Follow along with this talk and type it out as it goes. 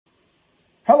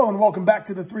Hello and welcome back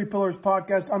to the Three Pillars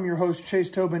Podcast. I'm your host, Chase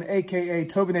Tobin, a.k.a.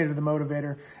 Tobinator the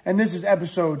Motivator, and this is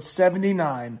episode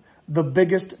 79, The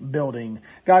Biggest Building.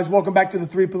 Guys, welcome back to the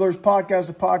Three Pillars Podcast,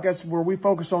 a podcast where we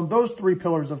focus on those three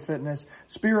pillars of fitness,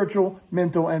 spiritual,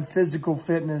 mental, and physical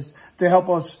fitness, to help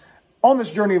us on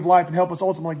this journey of life and help us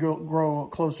ultimately grow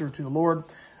closer to the Lord.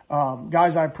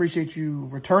 Guys, I appreciate you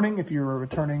returning, if you're a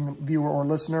returning viewer or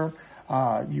listener.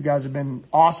 You guys have been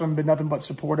awesome, been nothing but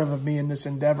supportive of me in this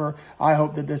endeavor. I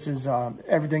hope that this is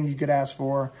everything you could ask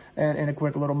for and a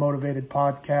quick little motivated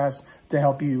podcast to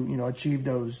help you, achieve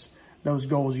those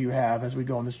goals you have as we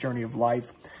go on this journey of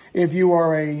life. If you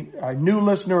are a new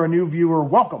listener, a new viewer,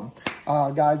 welcome.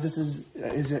 Guys, this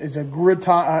is a good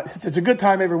time. It's a good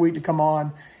time every week to come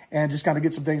on and just kind of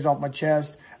get some things off my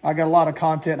chest. I got a lot of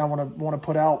content I want to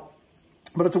put out,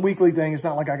 but it's a weekly thing. It's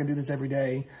not like I can do this every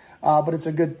day. But it's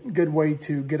a good way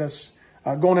to get us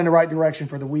going in the right direction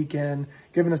for the weekend,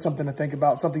 giving us something to think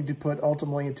about, something to put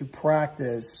ultimately into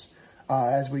practice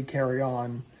as we carry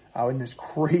on in this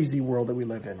crazy world that we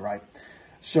live in, right?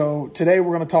 So today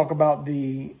we're going to talk about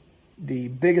the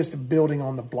biggest building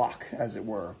on the block, as it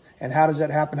were. And how does that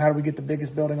happen? How do we get the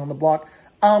biggest building on the block?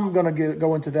 I'm going to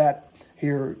go into that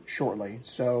here shortly.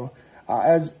 So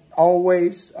as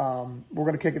always, we're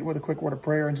going to kick it with a quick word of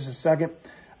prayer in just a second.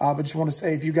 But just want to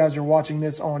say, if you guys are watching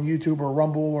this on YouTube or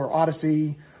Rumble or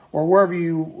Odyssey or wherever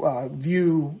you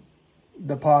view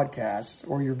the podcast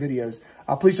or your videos,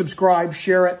 please subscribe,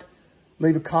 share it,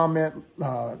 leave a comment,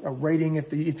 a rating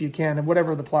if you can, and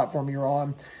whatever the platform you're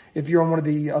on. If you're on one of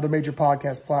the other major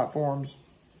podcast platforms,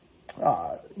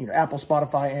 Apple,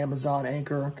 Spotify, Amazon,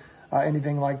 Anchor,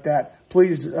 anything like that,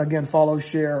 please, again, follow,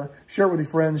 share it with your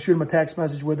friends, shoot them a text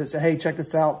message with it, say, hey, check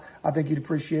this out. I think you'd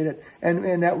appreciate it.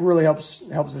 And that really helps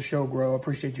the show grow. I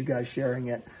appreciate you guys sharing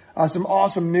it. Some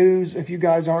awesome news. If you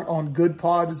guys aren't on Good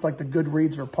Pods, it's like the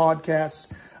Goodreads for podcasts.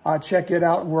 Check it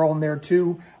out. We're on there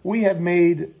too. We have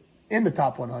made in the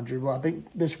top 100. Well, I think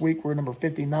this week we're number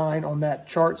 59 on that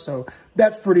chart. So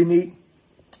that's pretty neat.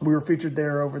 We were featured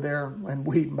there over there, and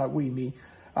we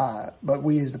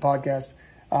is the podcast.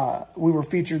 We were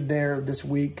featured there this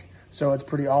week, so it's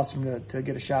pretty awesome to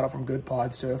get a shout out from Good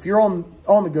Pods. So if you're on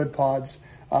the Good Pods,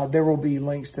 there will be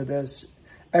links to this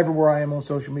everywhere I am on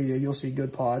social media. You'll see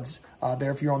Good Pods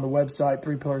there. If you're on the website,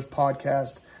 3 Pillars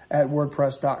Podcast at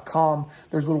WordPress.com,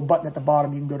 there's a little button at the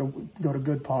bottom. You can go to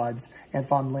Good Pods and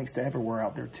find links to everywhere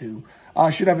out there too. I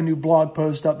should have a new blog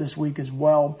post up this week as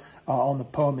well on the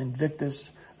poem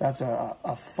Invictus. That's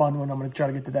a fun one. I'm going to try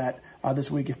to get to that this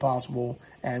week if possible,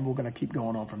 and we're going to keep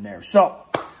going on from there. So,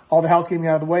 all the housekeeping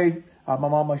out of the way. My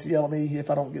mom likes to yell at me if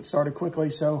I don't get started quickly.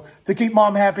 So, to keep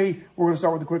mom happy, we're going to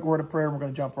start with a quick word of prayer, and we're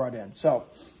going to jump right in. So,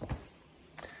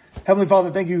 Heavenly Father,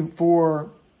 thank you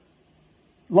for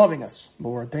loving us,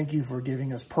 Lord. Thank you for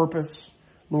giving us purpose.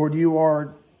 Lord, you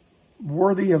are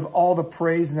worthy of all the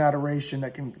praise and adoration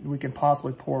that we can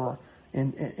possibly pour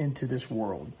into this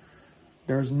world.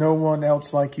 There's no one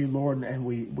else like you, Lord, and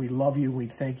we love you. We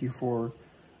thank you for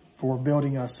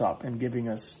building us up and giving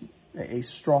us a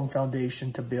strong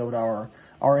foundation to build our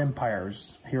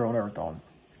empires here on earth on.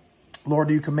 Lord,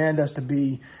 you command us to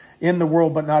be in the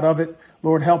world but not of it.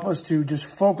 Lord, help us to just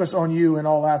focus on you in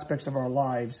all aspects of our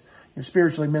lives,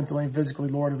 spiritually, mentally, and physically,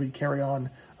 Lord, as we carry on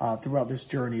throughout this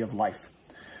journey of life.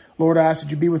 Lord, I ask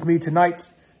that you be with me tonight.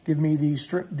 Give me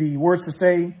the words to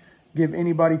say. Give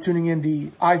anybody tuning in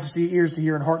the eyes to see, ears to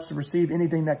hear, and hearts to receive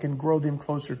anything that can grow them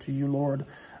closer to you, Lord.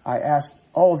 I ask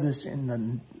all of this in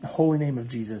the holy name of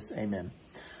Jesus. Amen.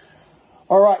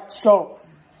 All right, so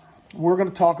we're going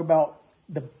to talk about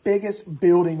the biggest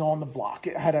building on the block.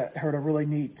 I heard a really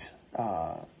neat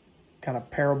kind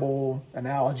of parable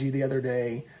analogy the other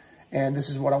day, and this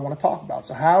is what I want to talk about.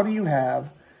 So how do you have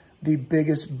the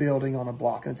biggest building on a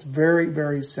block? And it's very,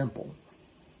 very simple.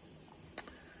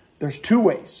 There's two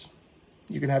ways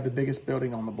you can have the biggest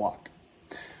building on the block.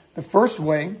 The first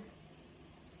way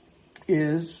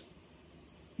is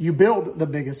you build the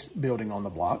biggest building on the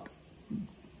block,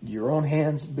 your own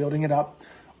hands building it up,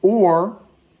 or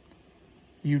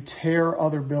you tear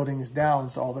other buildings down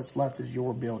so all that's left is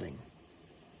your building.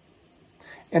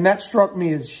 And that struck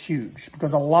me as huge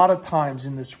because a lot of times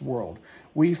in this world,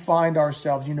 we find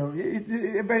ourselves,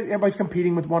 everybody's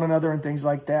competing with one another and things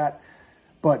like that.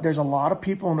 But there's a lot of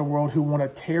people in the world who want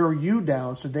to tear you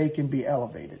down so they can be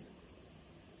elevated.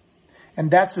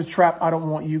 And that's the trap I don't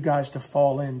want you guys to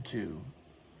fall into.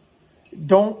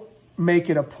 Don't make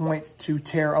it a point to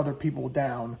tear other people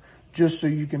down just so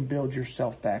you can build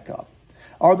yourself back up.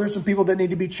 Are there some people that need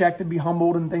to be checked and be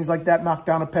humbled and things like that, knocked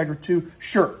down a peg or two?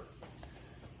 Sure.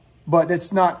 But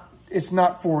it's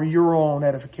not for your own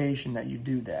edification that you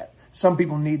do that. Some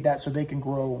people need that so they can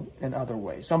grow in other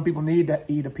ways. Some people need to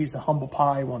eat a piece of humble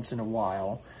pie once in a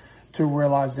while to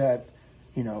realize that,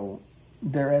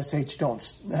 their SH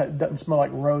doesn't smell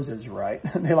like roses, right?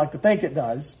 They like to think it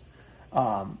does.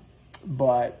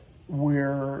 But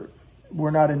we're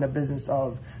not in the business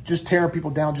of just tearing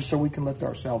people down just so we can lift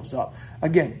ourselves up.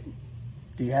 Again,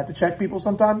 do you have to check people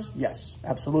sometimes? Yes,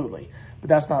 absolutely. But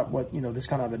that's not what, this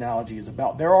kind of analogy is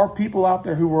about. There are people out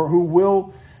there who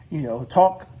will,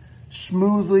 talk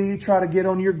smoothly, try to get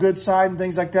on your good side and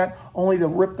things like that, only to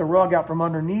rip the rug out from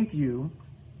underneath you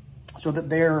so that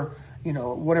they're,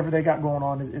 whatever they got going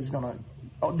on is going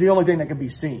to, the only thing that can be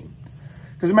seen.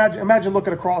 Because imagine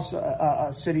looking across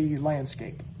a city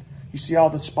landscape. You see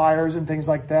all the spires and things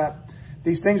like that.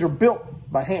 These things are built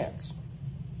by hands.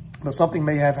 But something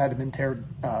may have had to been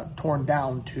torn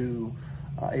down to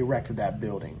erect that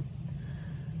building.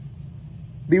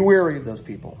 Be wary of those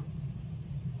people.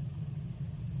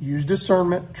 Use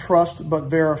discernment, trust, but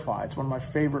verify. It's one of my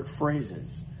favorite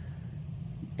phrases.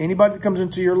 Anybody that comes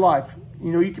into your life,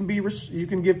 you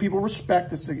can give people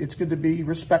respect. It's good to be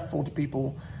respectful to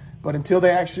people, but until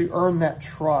they actually earn that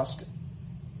trust,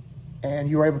 and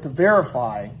you're able to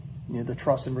verify, the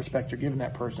trust and respect you're giving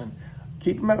that person,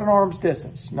 keep them at an arm's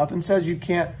distance. Nothing says you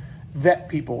can't vet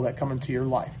people that come into your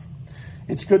life.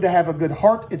 It's good to have a good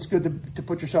heart. It's good to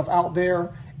put yourself out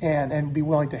there and be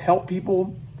willing to help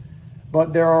people.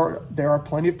 But there are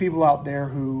plenty of people out there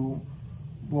who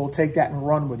will take that and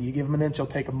run with you. You give them an inch, they'll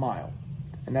take a mile.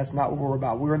 And that's not what we're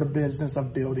about. We're in the business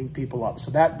of building people up.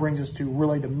 So that brings us to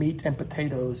really the meat and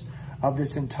potatoes of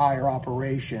this entire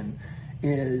operation,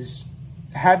 is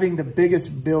having the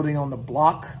biggest building on the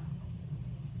block.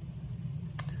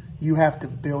 You have to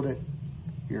build it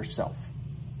yourself.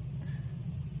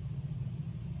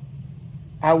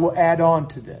 I will add on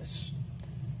to this.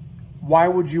 Why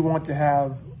would you want to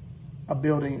have a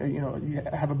building,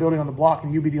 have a building on the block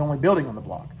and you be the only building on the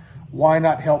block? Why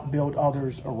not help build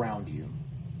others around you?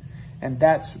 And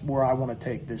that's where I want to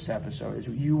take this episode, is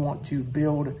you want to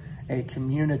build a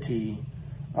community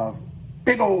of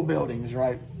big old buildings,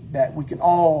 right? That we can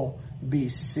all be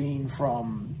seen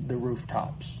from the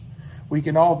rooftops. We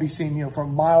can all be seen,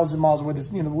 from miles and miles away.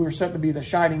 This, we're set to be the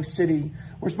shining city.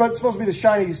 We're supposed to be the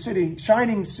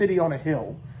shining city on a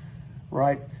hill,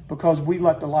 right? Because we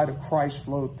let the light of Christ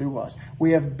flow through us.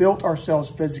 We have built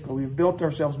ourselves physically. We've built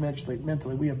ourselves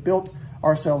mentally. We have built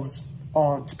ourselves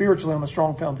spiritually on a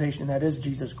strong foundation, and that is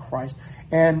Jesus Christ.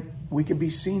 And we can be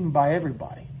seen by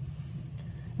everybody.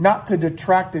 Not to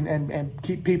detract and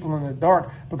keep people in the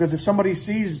dark, because if somebody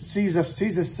sees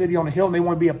this city on a hill and they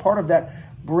want to be a part of that,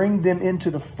 bring them into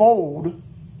the fold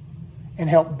and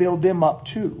help build them up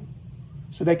too,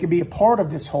 so they can be a part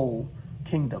of this whole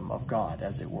kingdom of God,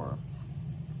 as it were.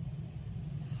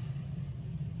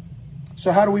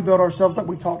 So how do we build ourselves up?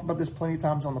 We've talked about this plenty of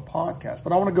times on the podcast,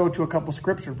 but I want to go to a couple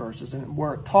scripture verses and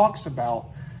where it talks about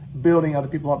building other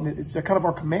people up. It's kind of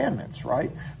our commandments,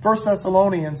 right? 1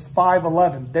 Thessalonians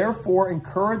 5:11. Therefore,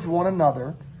 encourage one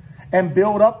another and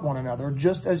build up one another,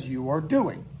 just as you are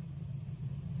doing.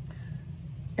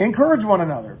 Encourage one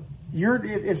another.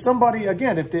 If somebody,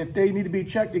 again, if they need to be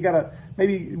checked, you gotta,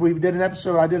 maybe I did an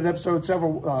episode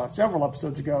several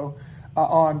episodes ago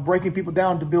on breaking people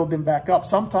down to build them back up.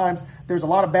 Sometimes there's a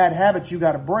lot of bad habits you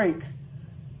got to break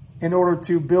in order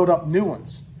to build up new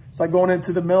ones. It's like going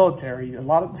into the military.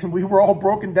 We were all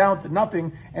broken down to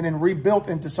nothing and then rebuilt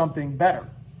into something better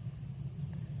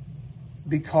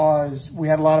because we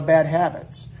had a lot of bad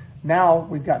habits. Now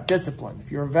we've got discipline.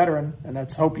 If you're a veteran, and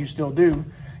let's hope you still do,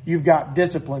 you've got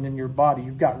discipline in your body.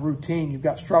 You've got routine. You've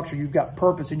got structure. You've got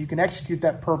purpose, and you can execute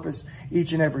that purpose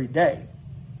each and every day.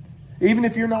 Even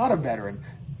if you're not a veteran,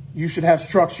 you should have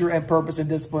structure and purpose and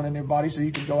discipline in your body so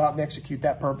you can go out and execute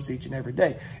that purpose each and every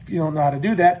day. If you don't know how to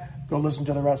do that, go listen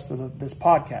to the rest of this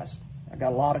podcast. I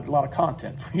got a lot of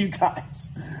content for you guys.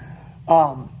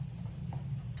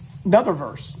 Another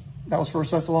verse. That was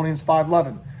 1 Thessalonians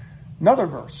 5:11. Another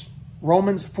verse.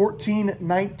 Romans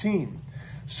 14:19.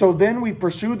 So then we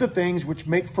pursue the things which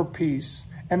make for peace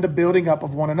and the building up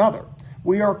of one another.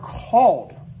 We are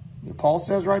called. Paul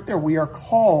says right there, we are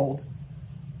called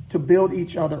to build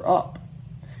each other up.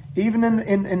 Even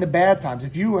in the bad times,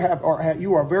 if you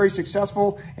are very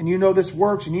successful and you know this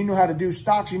works and you know how to do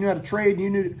stocks, you know how to trade, and you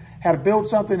know how to build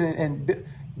something, and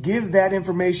give that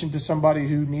information to somebody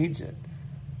who needs it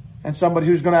and somebody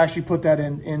who's going to actually put that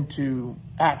into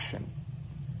action.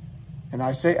 And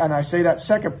I say that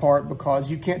second part because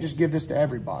you can't just give this to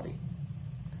everybody.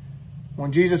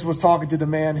 When Jesus was talking to the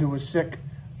man who was sick,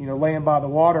 laying by the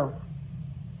water,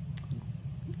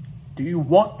 do you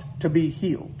want to be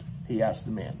healed? He asked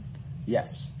the man.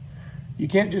 Yes. You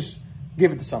can't just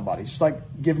give it to somebody. It's just like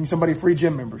giving somebody a free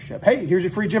gym membership. Hey, here's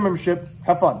your free gym membership.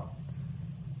 Have fun.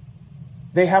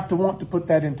 They have to want to put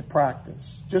that into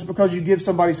practice. Just because you give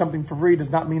somebody something for free does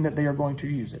not mean that they are going to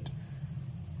use it.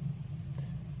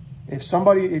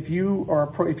 If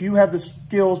you have the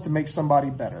skills to make somebody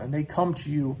better and they come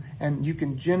to you and you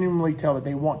can genuinely tell that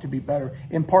they want to be better,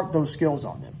 impart those skills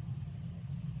on them.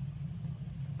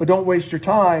 But don't waste your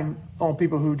time on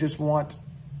people who just want,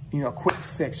 a quick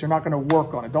fix. They're not going to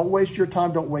work on it. Don't waste your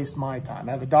time. Don't waste my time.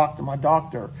 I have a doctor. My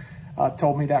doctor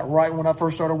told me that right when I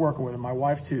first started working with him. My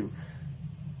wife too.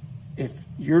 If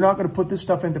you're not going to put this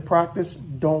stuff into practice,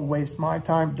 don't waste my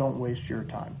time. Don't waste your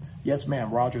time. Yes,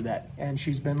 ma'am. Roger that. And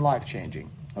she's been life-changing.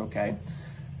 Okay.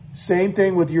 Same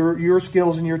thing with your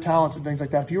skills and your talents and things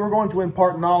like that. If you are going to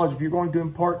impart knowledge, if you're going to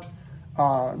impart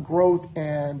growth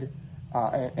and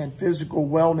physical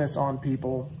wellness on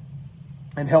people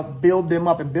and help build them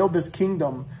up and build this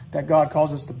kingdom that God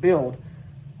calls us to build,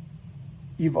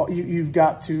 you've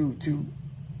got to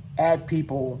add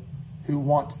people who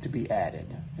want to be added,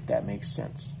 if that makes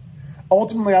sense.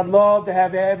 Ultimately, I'd love to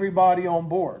have everybody on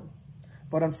board,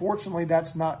 but unfortunately,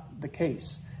 that's not the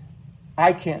case.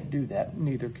 I can't do that.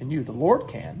 Neither can you. The Lord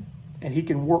can, and he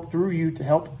can work through you to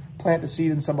help plant the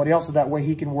seed in somebody else so that way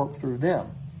he can work through them.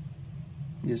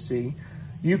 You see,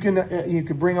 you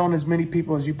can bring on as many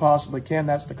people as you possibly can.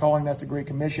 That's the calling. That's the Great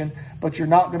Commission. But you're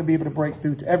not going to be able to break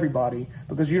through to everybody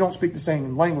because you don't speak the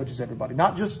same language as everybody.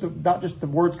 Not just the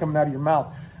words coming out of your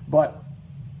mouth, but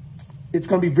it's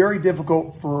going to be very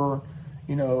difficult for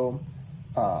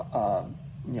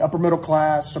upper middle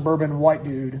class suburban white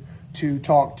dude to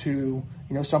talk to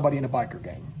somebody in a biker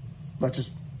gang. Let's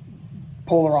just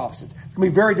polar opposites. It's going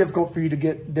to be very difficult for you to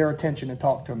get their attention and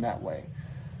talk to them that way.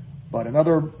 But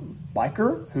another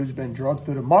biker who's been drugged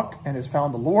through the muck and has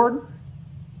found the Lord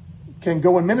can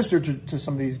go and minister to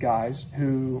some of these guys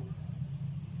who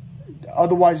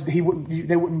otherwise they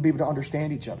wouldn't be able to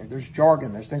understand each other. There's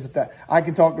jargon, there's things like that. I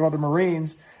can talk to other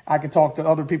Marines, I can talk to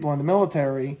other people in the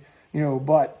military,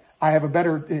 but I have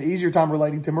easier time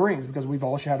relating to Marines because we've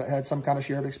all had some kind of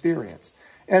shared experience.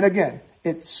 And again,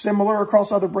 it's similar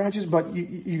across other branches, but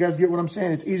you guys get what I'm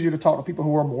saying. It's easier to talk to people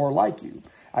who are more like you.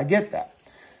 I get that.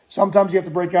 Sometimes you have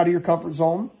to break out of your comfort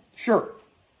zone. Sure.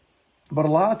 But a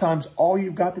lot of times, all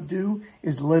you've got to do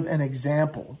is live an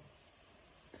example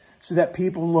so that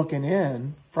people looking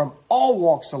in from all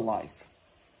walks of life,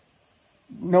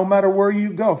 no matter where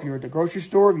you go, if you're at the grocery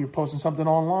store, if you're posting something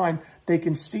online, they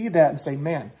can see that and say,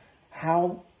 man,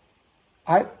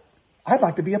 I'd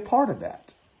like to be a part of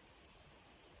that.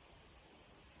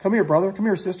 Come here, brother. Come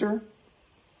here, sister.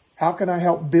 How can I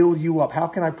help build you up? How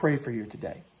can I pray for you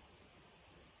today?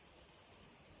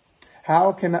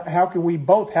 How can we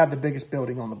both have the biggest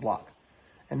building on the block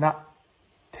and not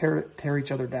tear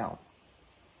each other down?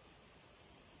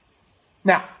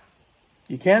 Now,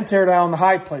 you can tear down the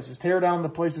high places, tear down the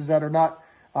places that are not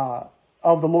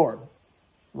of the Lord,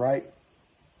 right?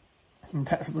 And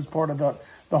that was part of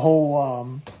the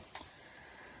whole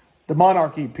the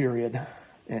monarchy period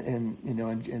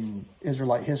in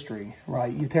Israelite history,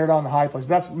 right? You tear down the high places.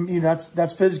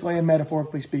 That's physically and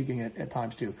metaphorically speaking at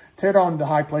times too. Tear down the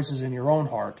high places in your own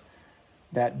heart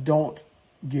that don't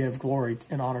give glory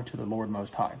and honor to the Lord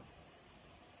Most High.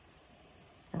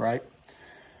 All right.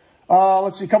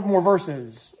 Let's see a couple more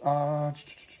verses.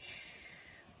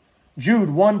 Jude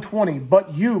 1:20.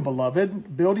 But you,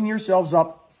 beloved, building yourselves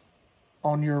up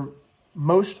on your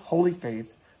most holy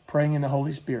faith, praying in the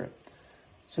Holy Spirit.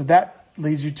 So that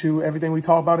leads you to everything we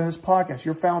talk about in this podcast.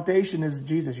 Your foundation is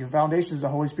Jesus. Your foundation is the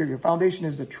Holy Spirit. Your foundation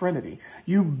is the Trinity.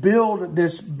 You build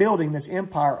this building, this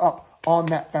empire up on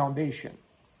that foundation.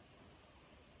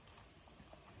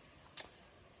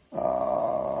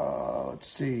 Let's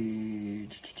see.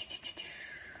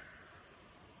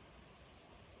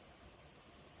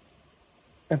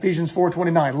 Ephesians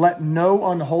 4:29. Let no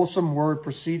unwholesome word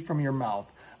proceed from your mouth,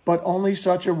 but only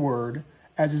such a word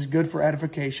as is good for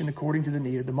edification according to the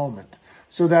need of the moment,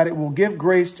 so that it will give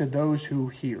grace to those who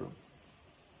hear.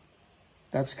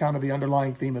 That's kind of the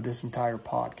underlying theme of this entire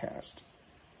podcast.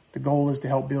 The goal is to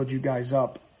help build you guys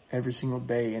up every single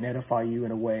day and edify you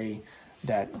in a way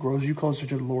that grows you closer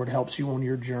to the Lord, helps you on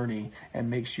your journey, and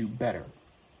makes you better.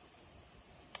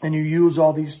 And you use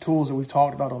all these tools that we've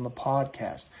talked about on the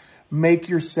podcast. Make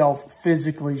yourself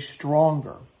physically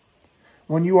stronger.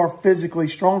 When you are physically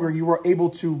stronger, you are able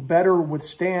to better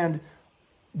withstand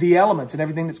the elements and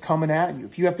everything that's coming at you.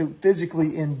 If you have to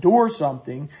physically endure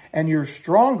something and you're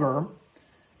stronger,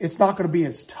 it's not going to be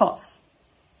as tough.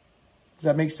 Does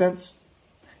that make sense?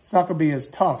 It's not going to be as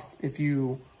tough if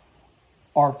you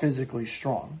are physically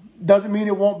strong. Doesn't mean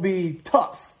it won't be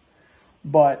tough,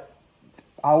 but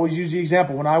I always use the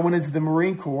example. When I went into the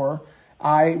Marine Corps,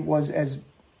 I was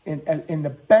in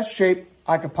the best shape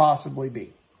I could possibly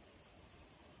be.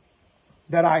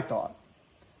 That I thought.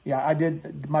 Yeah, I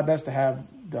did my best to have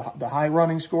the high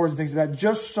running scores and things like that,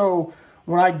 just so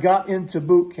when I got into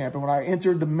boot camp and when I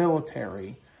entered the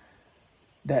military,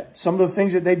 that some of the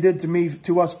things that they did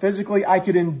to us physically, I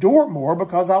could endure more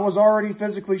because I was already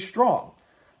physically strong.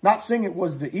 Not saying it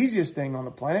was the easiest thing on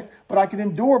the planet, but I could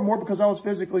endure more because I was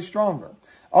physically stronger.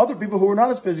 Other people who were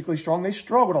not as physically strong, they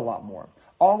struggled a lot more.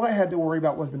 All I had to worry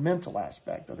about was the mental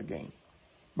aspect of the game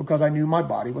because I knew my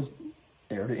body was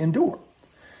there to endure.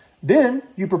 Then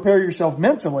you prepare yourself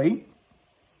mentally,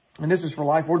 and this is for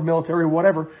life or the military or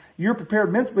whatever. You're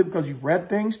prepared mentally because you've read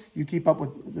things, you keep up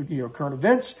with your current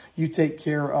events, you take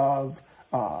care of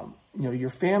your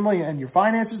family and your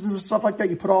finances and stuff like that.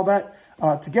 You put all that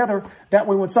together. That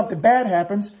way, when something bad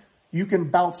happens, you can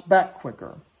bounce back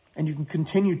quicker and you can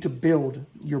continue to build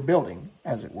your building,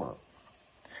 as it were.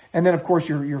 And then, of course,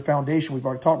 your foundation we've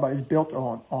already talked about is built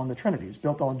on the Trinity. It's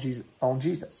built on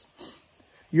Jesus.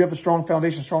 You have a strong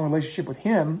foundation, strong relationship with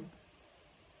him.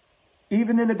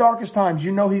 Even in the darkest times,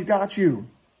 you know he's got you.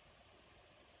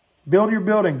 Build your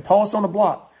building, tallest on the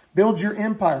block. Build your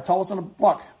empire, tallest on the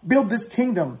block. Build this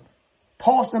kingdom,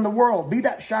 tallest in the world. Be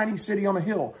that shining city on a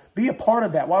hill. Be a part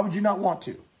of that. Why would you not want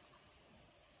to?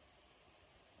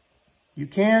 You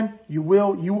can, you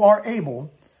will, you are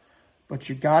able, but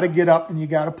you got to get up and you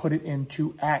got to put it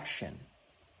into action.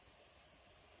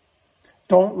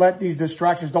 Don't let these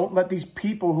distractions, don't let these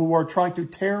people who are trying to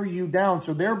tear you down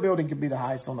so their building can be the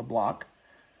highest on the block,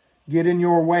 get in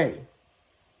your way.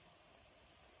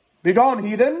 Be gone,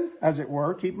 heathen, as it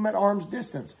were. Keep them at arm's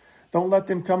distance. Don't let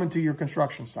them come into your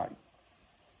construction site.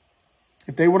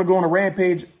 If they want to go on a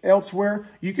rampage elsewhere,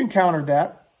 you can counter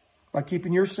that by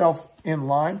keeping yourself in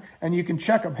line, and you can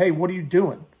check them. Hey, what are you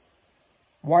doing?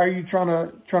 Why are you trying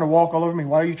to walk all over me?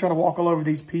 Why are you trying to walk all over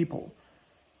these people?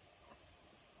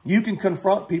 You can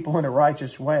confront people in a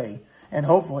righteous way and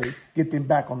hopefully get them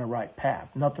back on the right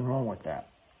path. Nothing wrong with that.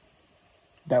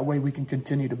 That way we can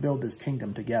continue to build this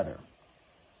kingdom together.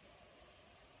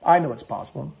 I know it's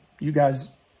possible. You guys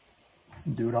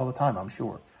do it all the time, I'm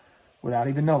sure, without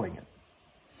even knowing it.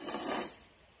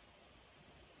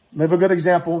 Live a good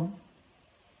example.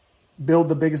 Build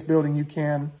the biggest building you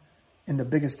can in the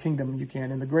biggest kingdom you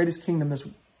can, in the greatest kingdom this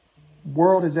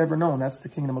world has ever known. That's the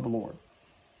kingdom of the Lord.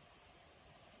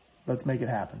 Let's make it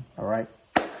happen. All right.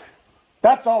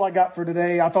 That's all I got for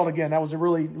today. I thought, again, that was a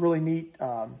really, really neat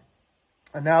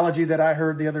analogy that I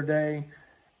heard the other day,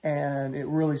 and it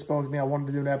really spoke to me. I wanted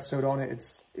to do an episode on it.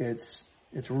 It's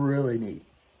really neat.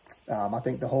 I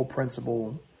think the whole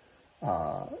principle,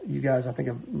 you guys, I think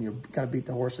you kind of beat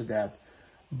the horse to death,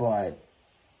 but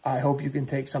I hope you can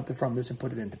take something from this and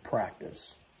put it into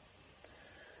practice.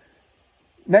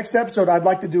 Next episode, I'd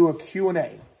like to do a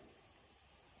Q&A.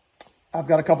 I've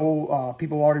got a couple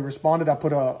people already responded. I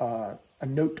put a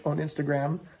note on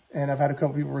Instagram, and I've had a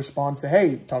couple people respond, say,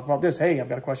 hey, talk about this. Hey, I've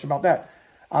got a question about that.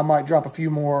 I might drop a few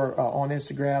more on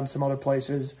Instagram, some other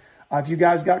places. If you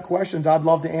guys got questions, I'd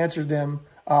love to answer them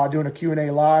doing a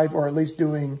Q&A live, or at least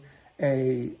doing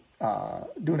a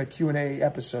Q&A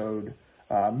episode.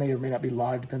 May or may not be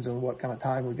live, depends on what kind of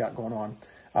time we got going on.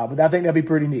 But I think that'd be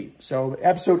pretty neat. So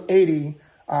episode 80,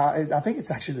 I think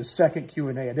it's actually the second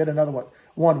Q&A. I did another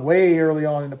one way early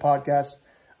on in the podcast.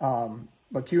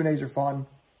 But Q&As are fun.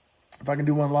 If I can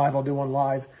do one live, I'll do one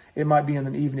live. It might be in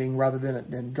an evening rather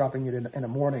than dropping it in the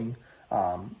morning.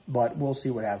 But we'll see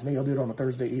what happens. Maybe I'll do it on a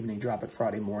Thursday evening, drop it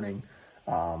Friday morning,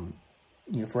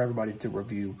 for everybody to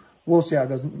review. We'll see how it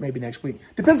goes maybe next week.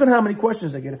 Depends on how many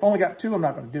questions I get. If I only got 2, I'm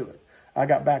not going to do it. I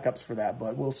got backups for that,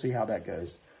 but we'll see how that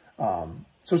goes.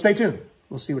 So stay tuned.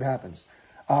 We'll see what happens.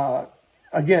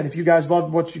 Again, if you guys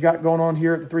love what you got going on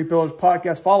here at the Three Pillars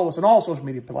Podcast, follow us on all social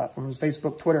media platforms,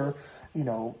 Facebook, Twitter,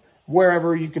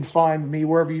 wherever you can find me,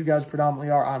 wherever you guys predominantly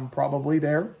are, I'm probably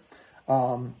there.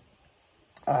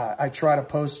 I try to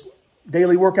post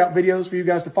daily workout videos for you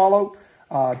guys to follow,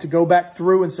 to go back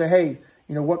through and say, hey,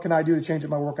 what can I do to change up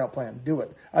my workout plan? Do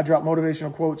it. I drop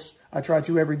motivational quotes. I try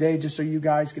to every day just so you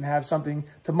guys can have something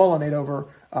to mullinate over.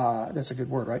 That's a good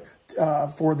word,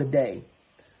 right? For the day.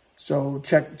 So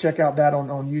check out that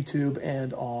on YouTube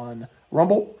and on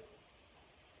Rumble.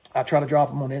 I try to drop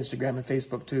them on Instagram and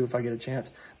Facebook too if I get a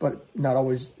chance, but can't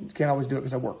always do it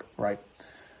because I work, right?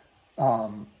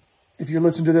 If you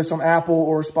listen to this on Apple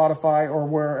or Spotify or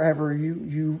wherever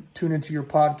you tune into your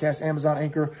podcast, Amazon,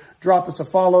 Anchor, drop us a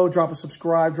follow, drop a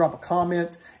subscribe, drop a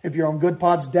comment. If you're on Good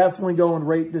Pods, definitely go and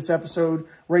rate this episode,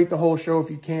 rate the whole show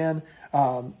if you can.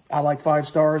 I like 5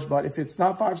 stars, but if it's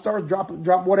not 5 stars, drop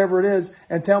whatever it is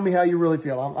and tell me how you really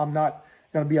feel. I'm not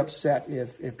going to be upset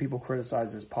if people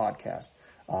criticize this podcast.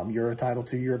 You're entitled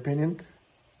to your opinion,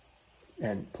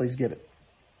 and please give it.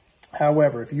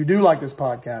 However, if you do like this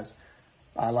podcast,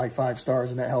 I like 5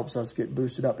 stars, and that helps us get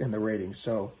boosted up in the ratings.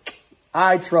 So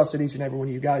I trust that each and every one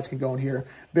of you guys can go in here,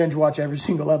 binge watch every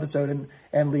single episode,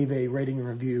 and leave a rating and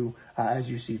review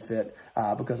as you see fit,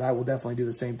 because I will definitely do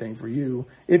the same thing for you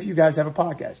if you guys have a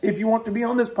podcast. If you want to be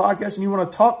on this podcast and you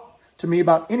want to talk to me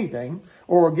about anything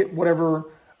or get whatever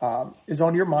is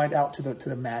on your mind out to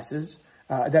the masses,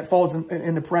 that falls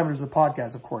in the parameters of the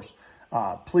podcast, of course,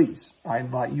 please, I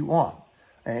invite you on.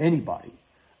 Anybody.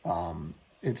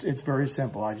 It's very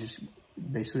simple. I just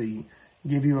basically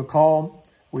give you a call.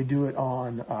 We do it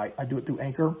on, I do it through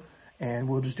Anchor, and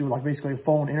we'll just do like basically a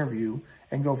phone interview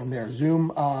and go from there.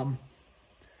 Zoom,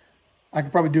 I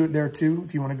could probably do it there too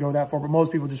if you want to go that far, but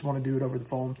most people just want to do it over the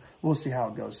phone. We'll see how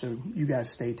it goes. So you guys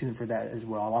stay tuned for that as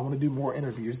well. I want to do more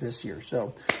interviews this year,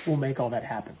 so we'll make all that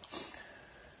happen.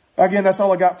 Again, that's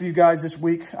all I got for you guys this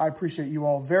week. I appreciate you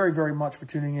all very, very much for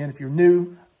tuning in. If you're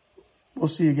new, we'll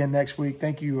see you again next week.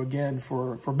 Thank you again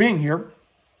for being here.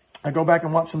 I go back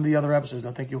and watch some of the other episodes.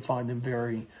 I think you'll find them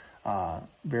very,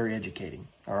 very educating.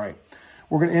 All right.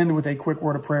 We're going to end with a quick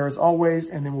word of prayer as always,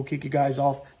 and then we'll kick you guys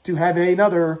off to have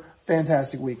another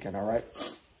fantastic weekend. All right.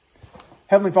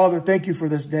 Heavenly Father, thank you for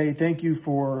this day. Thank you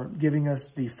for giving us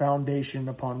the foundation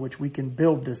upon which we can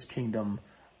build this kingdom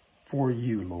for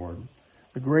you, Lord.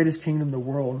 The greatest kingdom the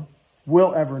world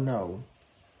will ever know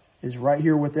is right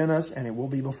here within us, and it will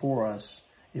be before us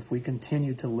if we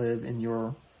continue to live in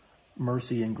your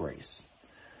mercy and grace.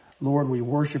 Lord, we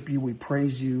worship you. We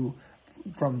praise you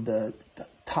from the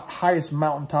highest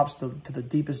mountaintops to the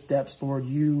deepest depths. Lord,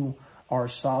 you are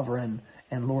sovereign,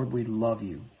 and Lord, we love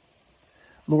you.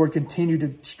 Lord, continue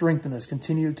to strengthen us,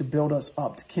 continue to build us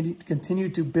up, continue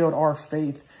to build our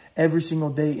faith every single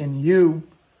day in you,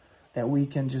 that we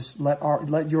can just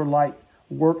let your light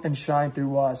work and shine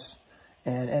through us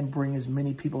and bring as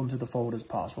many people into the fold as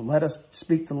possible. Let us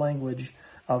speak the language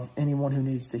of anyone who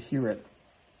needs to hear it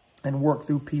and work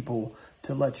through people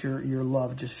to let your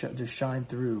love just shine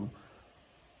through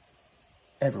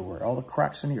everywhere, all the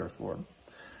cracks in the earth, Lord.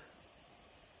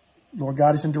 Lord,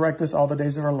 guide us and direct us all the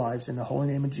days of our lives. In the holy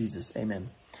name of Jesus, amen.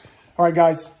 All right,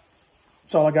 guys,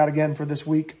 that's all I got again for this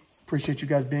week. Appreciate you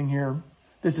guys being here.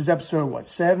 This is episode,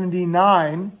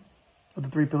 79 of the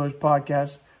Three Pillars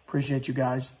Podcast. Appreciate you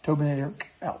guys. Tobinator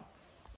out.